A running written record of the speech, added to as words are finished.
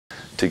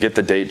to get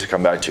the date to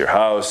come back to your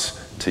house,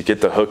 to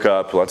get the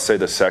hookup. Let's say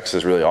the sex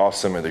is really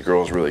awesome or the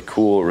girl's really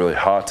cool, really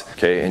hot,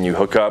 okay, and you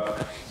hook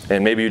up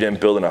and maybe you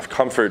didn't build enough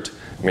comfort,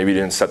 maybe you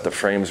didn't set the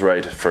frames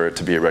right for it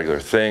to be a regular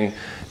thing,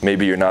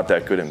 maybe you're not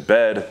that good in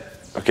bed,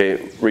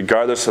 okay,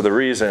 regardless of the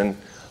reason,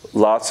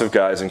 lots of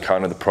guys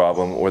encounter the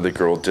problem where the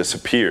girl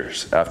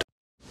disappears after.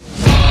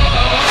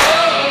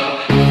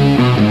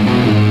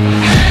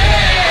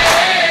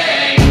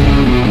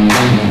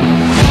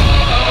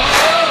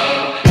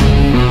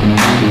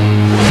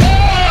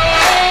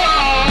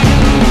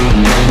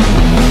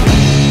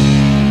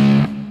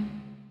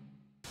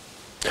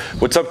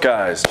 What's up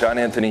guys, John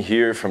Anthony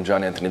here from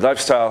John Anthony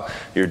Lifestyle,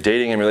 your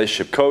dating and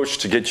relationship coach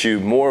to get you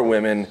more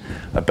women,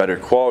 a better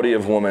quality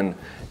of woman,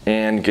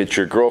 and get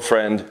your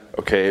girlfriend,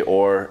 okay,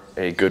 or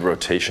a good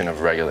rotation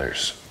of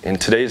regulars. In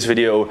today's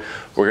video,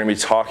 we're gonna be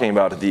talking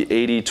about the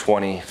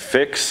 80-20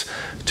 fix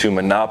to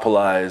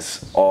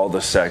monopolize all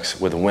the sex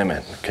with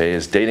women, okay?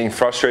 Is dating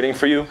frustrating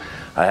for you?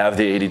 I have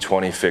the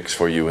 80-20 fix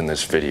for you in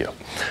this video.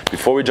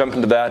 Before we jump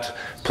into that,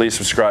 please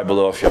subscribe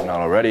below if you have not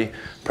already.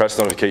 Press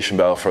the notification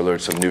bell for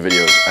alerts of new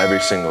videos every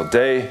single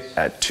day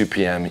at 2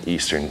 p.m.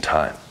 Eastern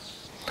Time.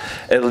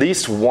 At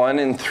least 1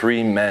 in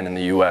 3 men in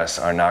the US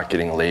are not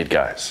getting laid,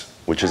 guys,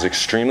 which is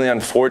extremely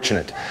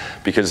unfortunate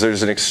because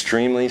there's an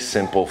extremely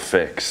simple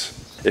fix.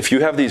 If you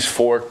have these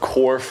 4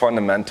 core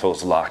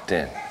fundamentals locked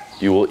in,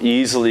 you will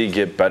easily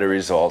get better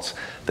results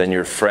than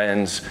your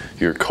friends,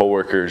 your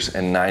coworkers,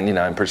 and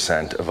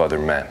 99% of other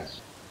men.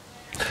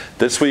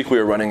 This week we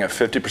are running a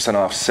 50%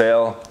 off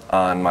sale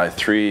on my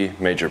 3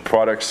 major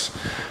products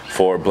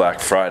for Black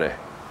Friday.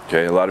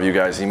 Okay, a lot of you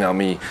guys email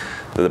me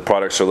that the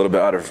products are a little bit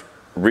out of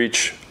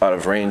reach, out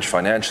of range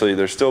financially.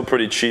 They're still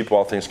pretty cheap,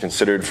 all things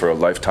considered, for a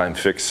lifetime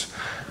fix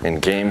in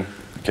game.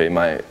 Okay,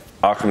 my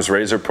Occam's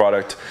Razor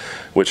product,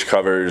 which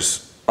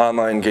covers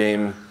online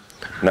game,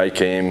 night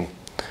game,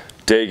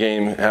 day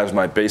game, has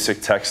my basic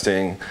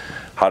texting,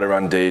 how to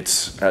run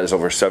dates, has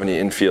over 70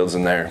 infields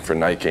in there for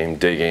night game,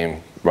 day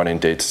game, running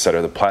dates,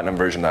 etc. The platinum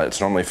version, it's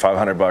normally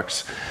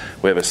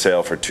 $500. We have a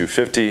sale for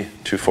 $250,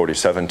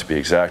 $247 to be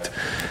exact.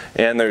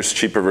 And there's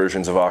cheaper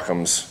versions of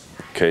Occam's,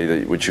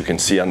 okay, which you can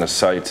see on the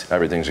site.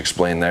 Everything's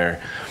explained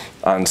there.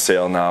 On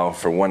sale now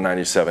for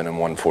 $197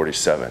 and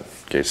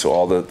 $147. Okay, so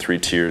all the 3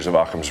 tiers of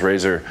Occam's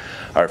Razor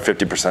are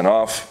 50%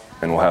 off,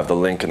 and we'll have the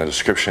link in the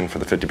description for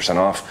the 50%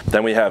 off.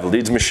 Then we have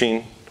Leads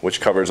Machine, which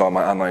covers all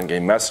my online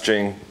game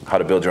messaging, how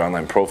to build your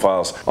online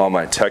profiles, all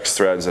my text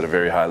threads at a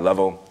very high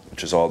level,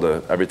 which is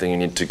everything you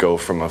need to go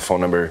from a phone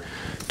number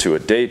to a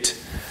date.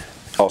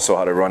 Also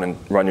how to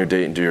run your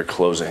date and do your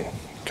closing.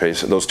 Okay,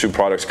 so those 2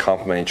 products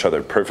complement each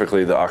other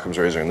perfectly, the Occam's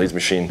Razor and Leads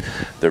Machine.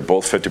 They're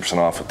both 50%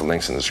 off with the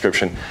links in the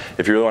description.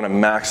 If you really want to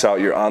max out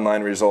your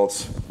online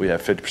results, we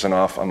have 50%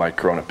 off on my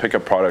Corona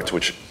Pickup product,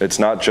 which it's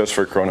not just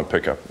for Corona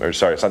Pickup, or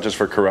sorry, it's not just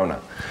for Corona.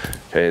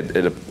 Okay,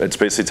 it's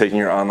basically taking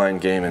your online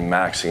game and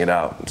maxing it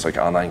out. It's like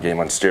an online game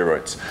on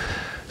steroids.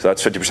 So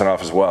that's 50%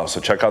 off as well.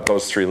 So check out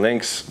those 3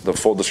 links. The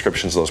full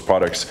descriptions of those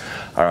products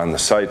are on the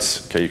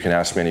sites. Okay, you can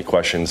ask me any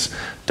questions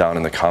down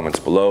in the comments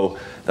below.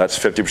 That's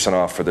 50%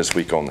 off for this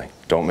week only.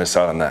 Don't miss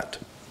out on that.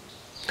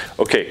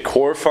 Okay,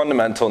 core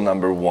fundamental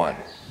number 1,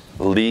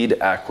 lead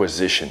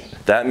acquisition.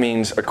 That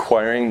means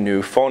acquiring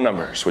new phone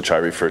numbers, which I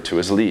refer to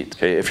as lead.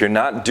 Okay, if you're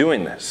not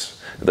doing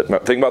this,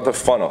 think about the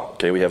funnel.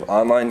 Okay, we have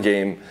online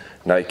game,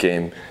 night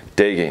game,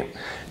 day game.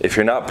 If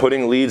you're not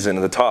putting leads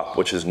into the top,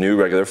 which is new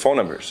regular phone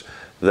numbers,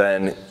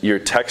 then your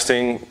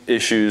texting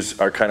issues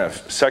are kind of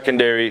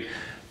secondary.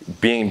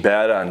 Being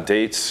bad on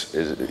dates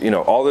is,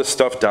 all this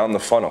stuff down the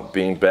funnel,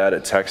 being bad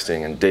at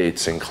texting and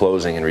dates and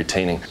closing and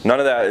retaining. None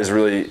of that is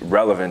really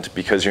relevant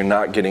because you're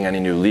not getting any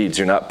new leads.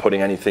 You're not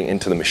putting anything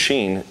into the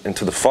machine,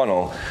 into the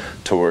funnel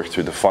to work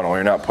through the funnel.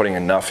 You're not putting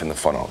enough in the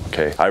funnel,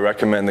 okay? I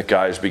recommend that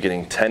guys be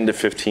getting 10 to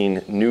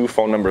 15 new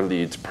phone number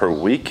leads per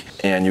week,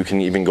 and you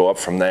can even go up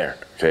from there.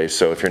 Okay,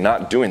 so if you're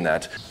not doing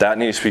that, that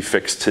needs to be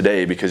fixed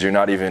today because you're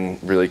not even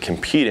really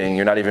competing,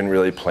 you're not even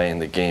really playing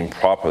the game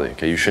properly.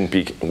 Okay, you shouldn't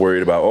be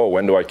worried about, oh,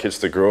 when do I kiss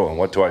the girl and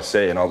what do I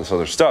say and all this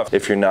other stuff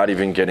if you're not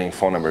even getting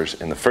phone numbers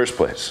in the first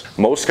place.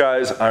 Most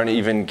guys aren't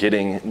even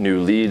getting new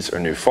leads or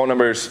new phone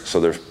numbers, so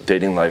their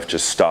dating life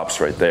just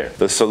stops right there.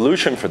 The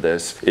solution for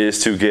this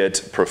is to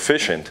get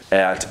proficient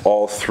at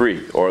all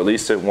 3, or at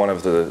least at one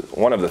of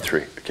the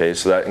 3. Okay,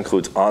 so that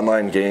includes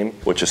online game,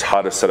 which is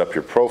how to set up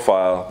your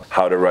profile,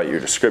 how to write your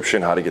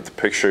description, how to get the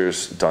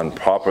pictures done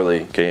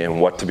properly, okay,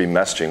 and what to be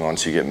messaging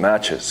once you get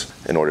matches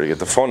in order to get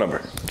the phone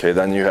number. Okay,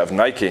 then you have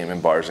night game in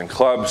bars and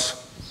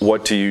clubs.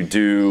 What do you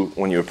do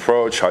when you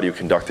approach? How do you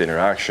conduct the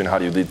interaction? How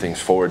do you lead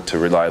things forward to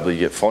reliably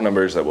get phone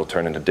numbers that will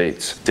turn into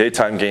dates?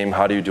 Daytime game,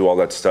 how do you do all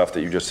that stuff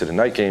that you just did in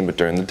night game, but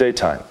during the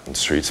daytime, in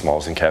streets,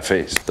 malls, and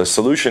cafes? The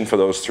solution for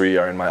those 3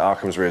 are in my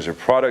Occam's Razor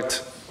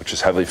product, which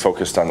is heavily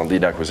focused on the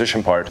lead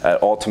acquisition part, at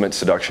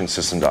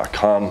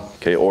ultimateseductionsystem.com,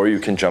 okay, or you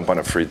can jump on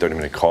a free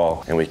 30-minute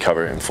call and we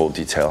cover it in full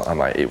detail on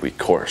my 8-week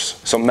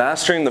course. So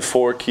mastering the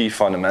 4 key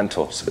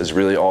fundamentals is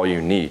really all you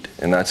need,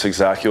 and that's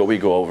exactly what we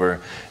go over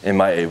in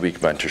my 8-week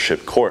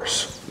mentorship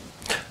course.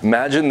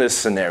 Imagine this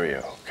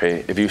scenario,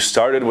 Okay, if you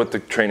started with the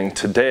training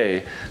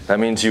today,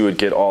 that means you would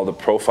get all the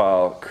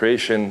profile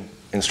creation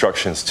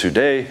instructions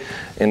today,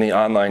 in the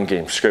online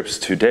game scripts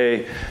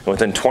today, and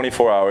within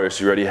 24 hours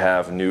you already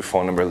have new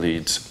phone number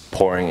leads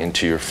pouring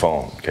into your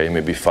phone. Okay,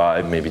 maybe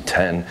 5, maybe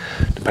 10,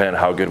 depending on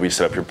how good we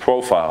set up your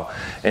profile.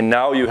 And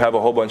now you have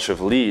a whole bunch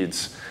of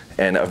leads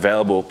and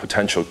available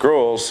potential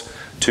girls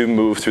to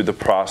move through the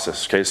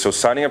process. Okay, so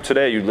signing up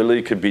today, you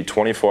literally could be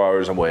 24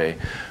 hours away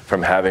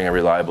from having a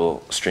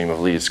reliable stream of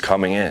leads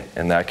coming in,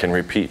 and that can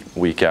repeat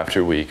week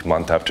after week,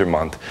 month after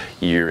month,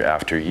 year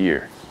after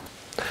year.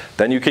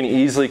 Then you can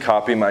easily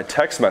copy my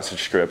text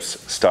message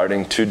scripts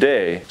starting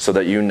today so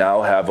that you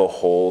now have a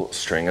whole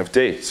string of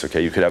dates.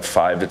 Okay, you could have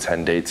 5 to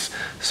 10 dates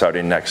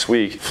starting next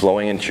week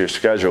flowing into your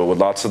schedule with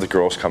lots of the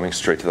girls coming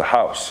straight to the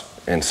house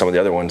and some of the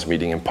other ones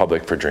meeting in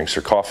public for drinks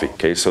or coffee.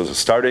 Okay, so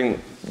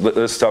starting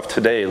this stuff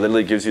today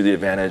literally gives you the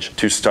advantage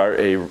to start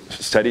a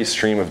steady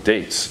stream of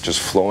dates just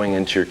flowing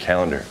into your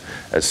calendar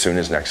as soon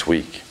as next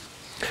week.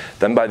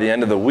 Then by the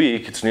end of the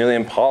week, it's nearly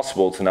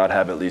impossible to not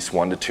have at least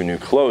 1 to 2 new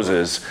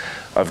closes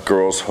of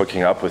girls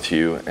hooking up with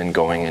you and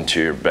going into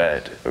your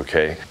bed,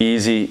 okay?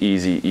 Easy,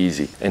 easy,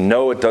 easy. And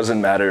no, it doesn't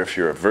matter if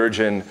you're a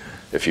virgin,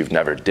 if you've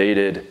never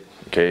dated,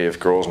 okay, if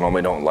girls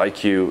normally don't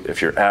like you,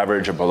 if you're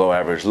average or below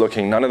average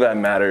looking, none of that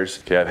matters.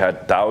 Okay, I've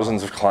had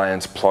thousands of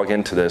clients plug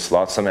into this,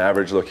 lots of them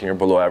average looking or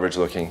below average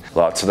looking,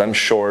 lots of them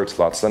short,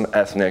 lots of them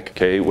ethnic,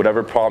 okay,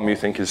 whatever problem you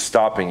think is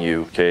stopping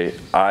you, okay,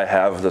 I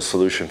have the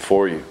solution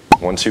for you.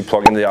 Once you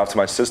plug into the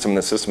optimized system and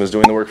the system is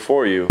doing the work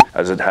for you,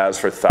 as it has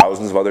for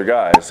thousands of other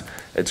guys,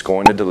 it's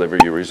going to deliver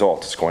you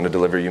results. It's going to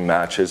deliver you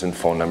matches and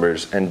phone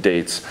numbers and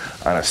dates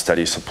on a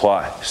steady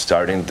supply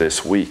starting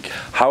this week.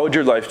 How would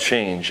your life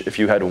change if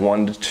you had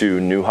 1 to 2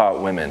 new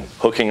hot women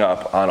hooking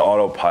up on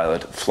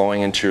autopilot,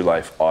 flowing into your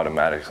life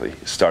automatically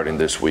starting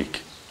this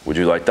week? Would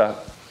you like that?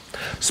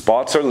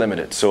 Spots are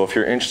limited, so if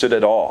you're interested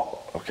at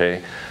all,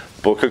 okay,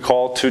 book a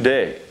call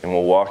today and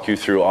we'll walk you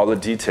through all the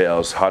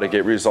details, how to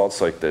get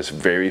results like this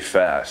very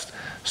fast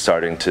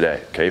starting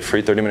today. Okay,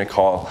 free 30-minute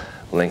call,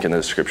 link in the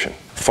description.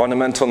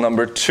 Fundamental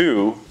number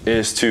 2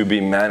 is to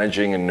be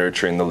managing and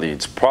nurturing the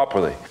leads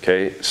properly.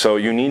 Okay, so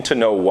you need to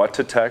know what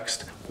to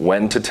text,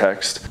 when to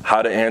text,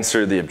 how to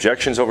answer the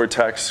objections over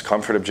text,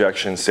 comfort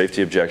objections,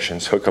 safety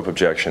objections, hookup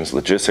objections,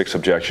 logistics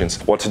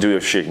objections, what to do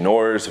if she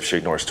ignores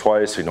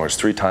twice, ignores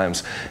 3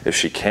 times, if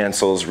she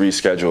cancels,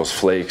 reschedules,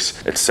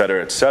 flakes,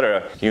 etc.,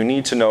 etc. You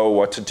need to know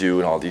what to do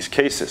in all these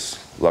cases.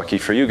 Lucky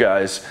for you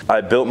guys, I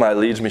built my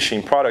leads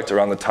machine product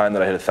around the time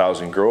that I hit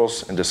 1,000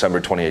 girls in December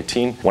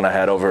 2018 when I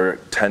had over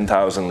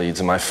 10,000 leads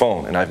in my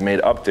phone. And I've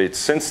made updates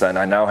since then.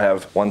 I now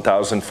have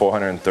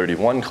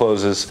 1,431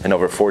 closes and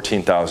over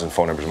 14,000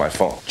 phone numbers in my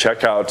phone.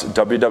 Check out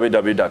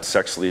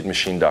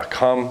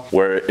www.sexleadmachine.com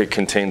where it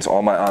contains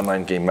all my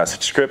online game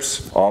message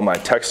scripts, all my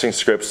texting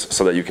scripts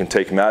so that you can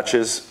take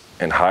matches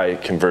and high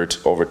convert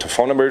over to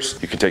phone numbers.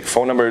 You can take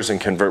phone numbers and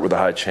convert with a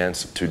high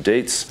chance to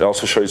dates. It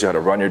also shows you how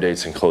to run your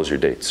dates and close your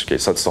dates. Okay,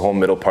 so that's the whole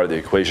middle part of the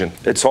equation.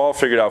 It's all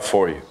figured out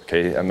for you.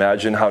 Okay,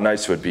 imagine how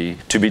nice it would be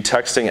to be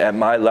texting at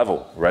my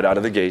level right out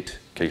of the gate.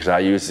 Okay, because I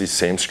use these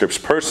same scripts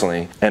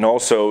personally, and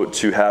also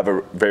to have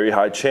a very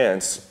high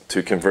chance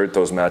to convert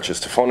those matches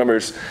to phone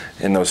numbers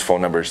and those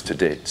phone numbers to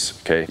dates.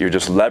 Okay, you're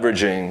just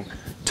leveraging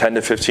 10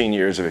 to 15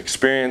 years of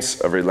experience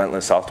of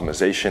relentless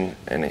optimization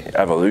and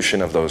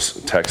evolution of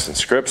those texts and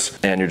scripts,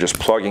 and you're just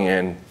plugging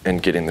in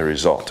and getting the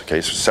result.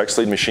 Okay, so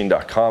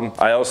sexleadmachine.com.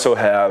 I also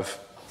have,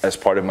 as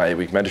part of my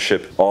 8-week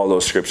mentorship, all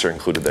those scripts are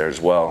included there as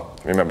well.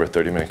 Remember,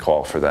 30-minute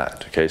call for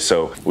that. Okay,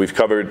 so we've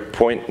covered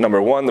point number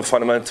 1, the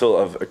fundamental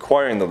of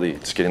acquiring the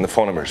leads, getting the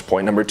phone numbers.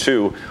 Point number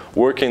 2,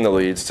 working the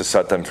leads to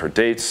set them for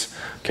dates.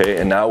 Okay,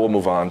 and now we'll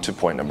move on to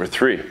point number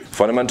 3.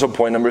 Fundamental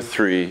point number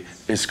 3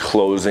 is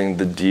closing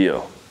the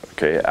deal.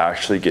 Okay,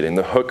 actually getting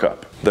the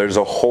hookup. There's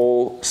a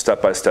whole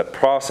step-by-step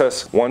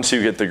process. Once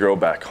you get the girl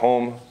back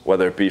home,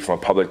 whether it be from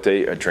a public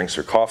date, a drinks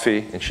or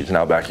coffee, and she's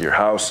now back at your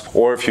house,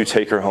 or if you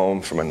take her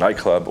home from a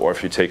nightclub, or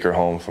if you take her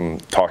home from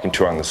talking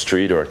to her on the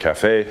street or a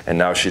cafe, and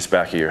now she's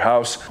back at your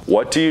house,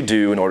 what do you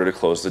do in order to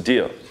close the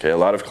deal? Okay, a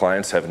lot of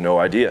clients have no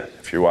idea.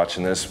 If you're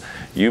watching this,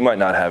 you might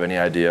not have any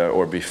idea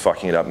or be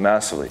fucking it up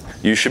massively.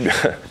 You should be,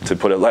 to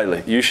put it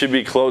lightly, you should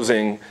be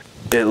closing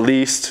at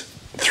least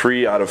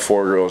 3 out of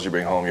 4 girls you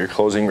bring home. Your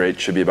closing rate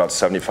should be about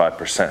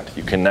 75%.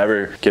 You can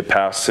never get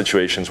past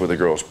situations where the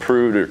girl's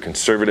prude or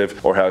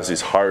conservative or has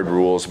these hard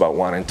rules about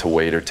wanting to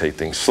wait or take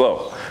things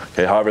slow.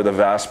 Okay, however, the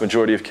vast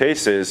majority of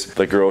cases,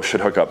 the girl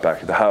should hook up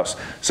back at the house.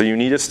 So you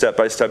need a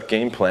step-by-step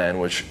game plan,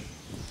 which,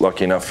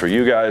 lucky enough for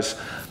you guys,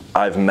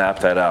 I've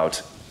mapped that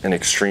out in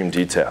extreme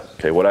detail.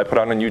 Okay, what I put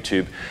on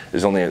YouTube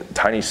is only a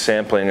tiny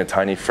sampling, a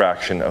tiny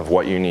fraction of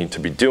what you need to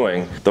be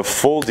doing. The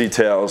full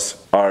details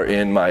are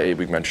in my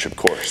 8-week mentorship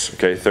course.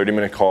 Okay,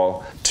 30-minute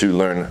call to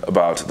learn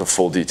about the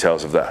full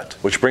details of that.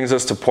 Which brings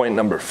us to point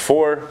number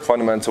 4.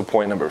 Fundamental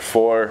point number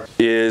 4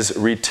 is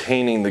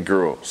retaining the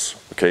girls.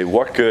 Okay,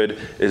 what good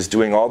is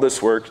doing all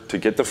this work to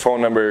get the phone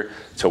number,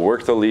 to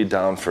work the lead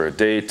down for a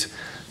date,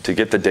 to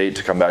get the date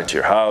to come back to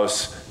your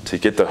house, to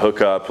get the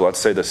hookup. Let's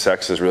say the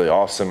sex is really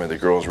awesome or the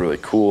girl's really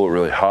cool,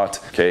 really hot,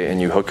 okay,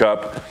 and you hook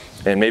up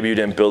and maybe you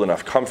didn't build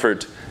enough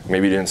comfort,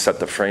 maybe you didn't set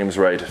the frames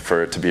right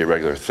for it to be a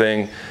regular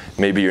thing,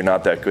 maybe you're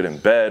not that good in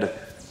bed,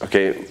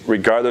 okay,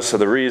 regardless of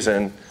the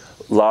reason,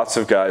 lots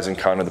of guys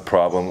encounter the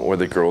problem where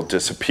the girl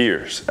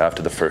disappears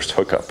after the first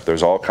hookup.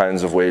 There's all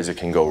kinds of ways it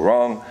can go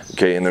wrong,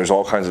 okay, and there's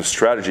all kinds of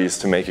strategies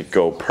to make it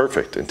go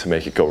perfect and to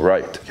make it go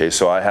right, okay,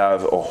 so I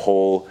have a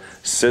whole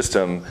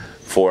system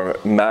for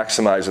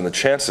maximizing the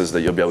chances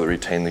that you'll be able to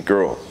retain the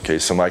girl. Okay,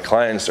 so my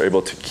clients are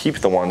able to keep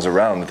the ones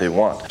around that they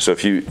want. So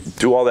if you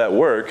do all that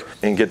work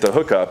and get the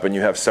hookup and you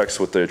have sex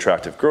with the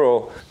attractive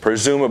girl,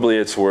 presumably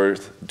it's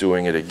worth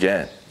doing it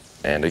again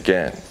and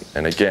again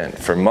and again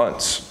for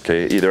months.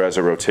 Okay, either as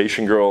a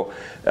rotation girl,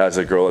 as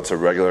a girl that's a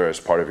regular as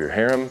part of your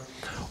harem,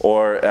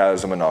 or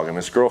as a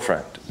monogamous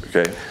girlfriend.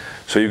 Okay,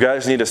 so you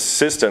guys need a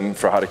system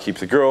for how to keep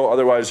the girl.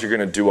 Otherwise, you're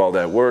going to do all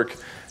that work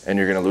and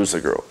you're going to lose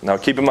the girl. Now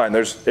keep in mind,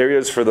 there's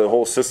areas for the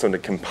whole system to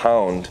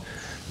compound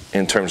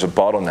in terms of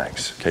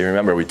bottlenecks. Okay,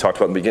 remember we talked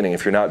about in the beginning,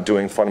 if you're not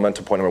doing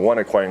fundamental point number one,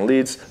 acquiring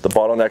leads, the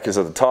bottleneck is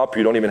at the top.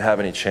 You don't even have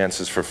any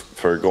chances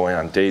for going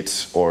on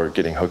dates or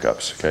getting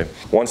hookups, okay?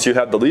 Once you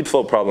have the lead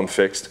flow problem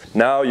fixed,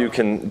 now you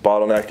can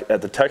bottleneck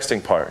at the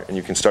texting part and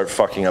you can start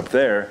fucking up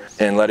there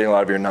and letting a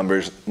lot of your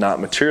numbers not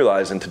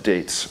materialize into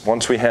dates.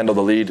 Once we handle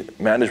the lead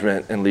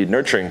management and lead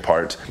nurturing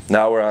part,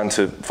 now we're on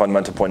to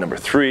fundamental point number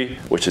 3,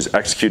 which is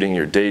executing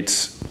your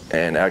dates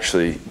and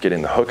actually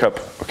getting the hookup,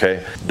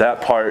 okay?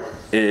 That part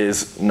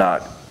is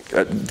not,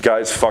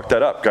 guys fuck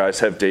that up. Guys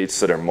have dates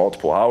that are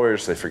multiple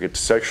hours, they forget to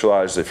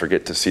sexualize, they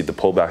forget to see the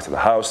pull back to the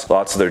house.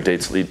 Lots of their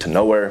dates lead to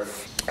nowhere.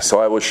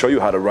 So I will show you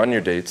how to run your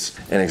dates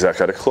and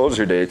exactly how to close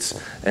your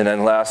dates, and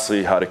then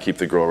lastly, how to keep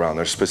the girl around.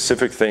 There's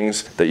specific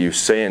things that you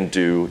say and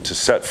do to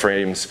set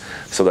frames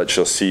so that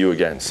she'll see you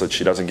again, so that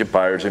she doesn't get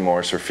buyer's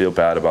remorse or feel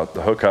bad about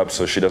the hookup,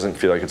 so she doesn't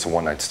feel like it's a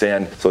one-night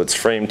stand, so it's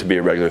framed to be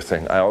a regular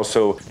thing. I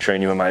also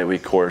train you in my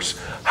 8-week course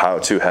how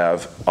to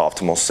have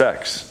optimal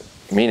sex,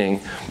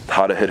 meaning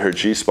how to hit her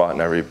G-spot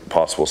in every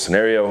possible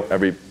scenario,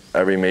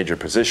 every major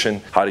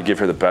position, how to give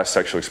her the best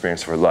sexual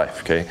experience of her life,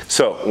 okay?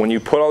 So when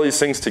you put all these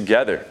things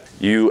together,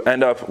 you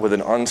end up with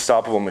an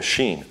unstoppable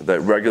machine that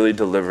regularly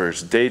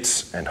delivers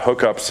dates and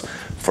hookups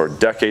for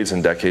decades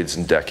and decades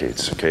and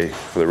decades, okay?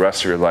 For the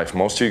rest of your life.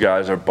 Most of you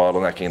guys are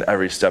bottlenecking at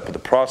every step of the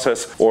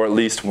process, or at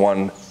least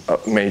one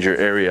major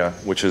area,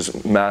 which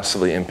is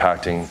massively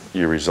impacting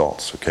your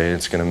results, okay?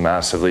 It's gonna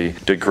massively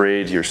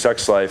degrade your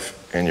sex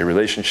life and your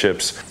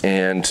relationships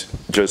and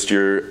just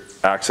your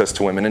access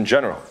to women in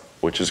general,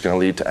 which is going to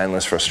lead to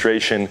endless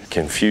frustration,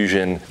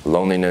 confusion,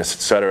 loneliness,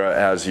 etc.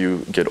 as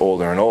you get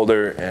older and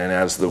older, and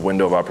as the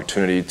window of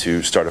opportunity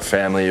to start a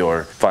family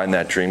or find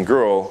that dream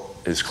girl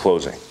is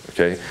closing,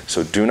 okay?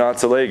 So do not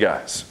delay,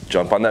 guys.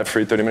 Jump on that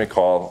free 30-minute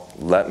call.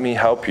 Let me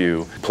help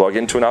you plug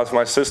into an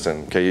optimized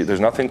system, okay?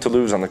 There's nothing to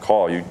lose on the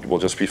call. You will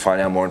just be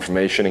finding out more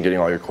information and getting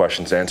all your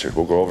questions answered.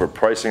 We'll go over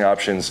pricing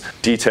options,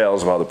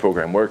 details of how the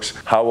program works,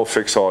 how we'll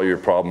fix all your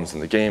problems in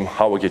the game,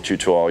 how we'll get you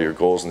to all your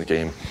goals in the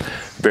game.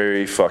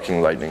 Very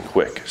fucking lightning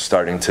quick,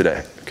 starting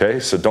today, okay?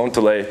 So don't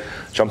delay,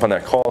 jump on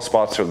that call,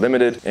 spots are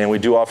limited, and we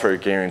do offer a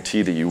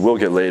guarantee that you will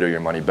get laid or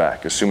your money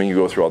back, assuming you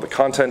go through all the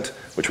content,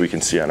 which we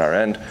can see on our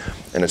end,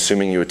 and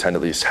assuming you attend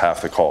at least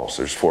half the calls.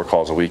 There's 4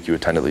 calls a week, you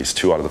attend at least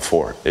 2 out of the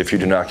 4. If you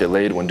do not get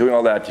laid when doing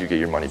all that, you get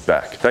your money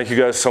back. Thank you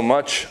guys so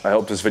much. I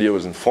hope this video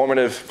was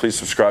informative. Please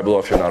subscribe below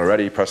if you're not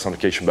already. Press the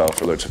notification bell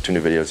for alerts of 2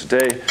 new videos a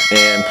day.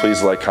 And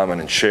please like, comment,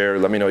 and share.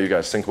 Let me know what you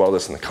guys think about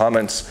this in the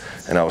comments,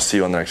 and I will see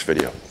you on the next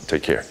video.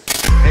 Take care.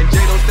 And J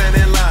don't stand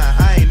in line,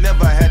 I ain't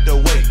never had to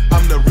wait.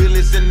 I'm the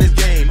realest in this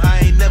game,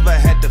 I ain't never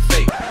had to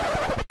fake.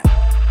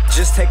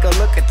 Just take a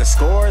look at the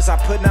scores, I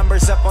put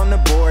numbers up on the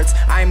boards.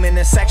 I'm in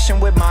a section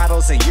with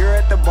models and you're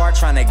at the bar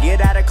trying to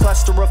get out a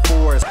cluster of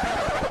 4s.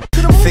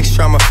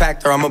 Fixture, I'm a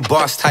factor, I'm a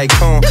boss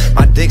tycoon.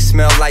 My dick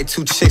smell like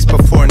 2 chicks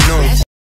before noon.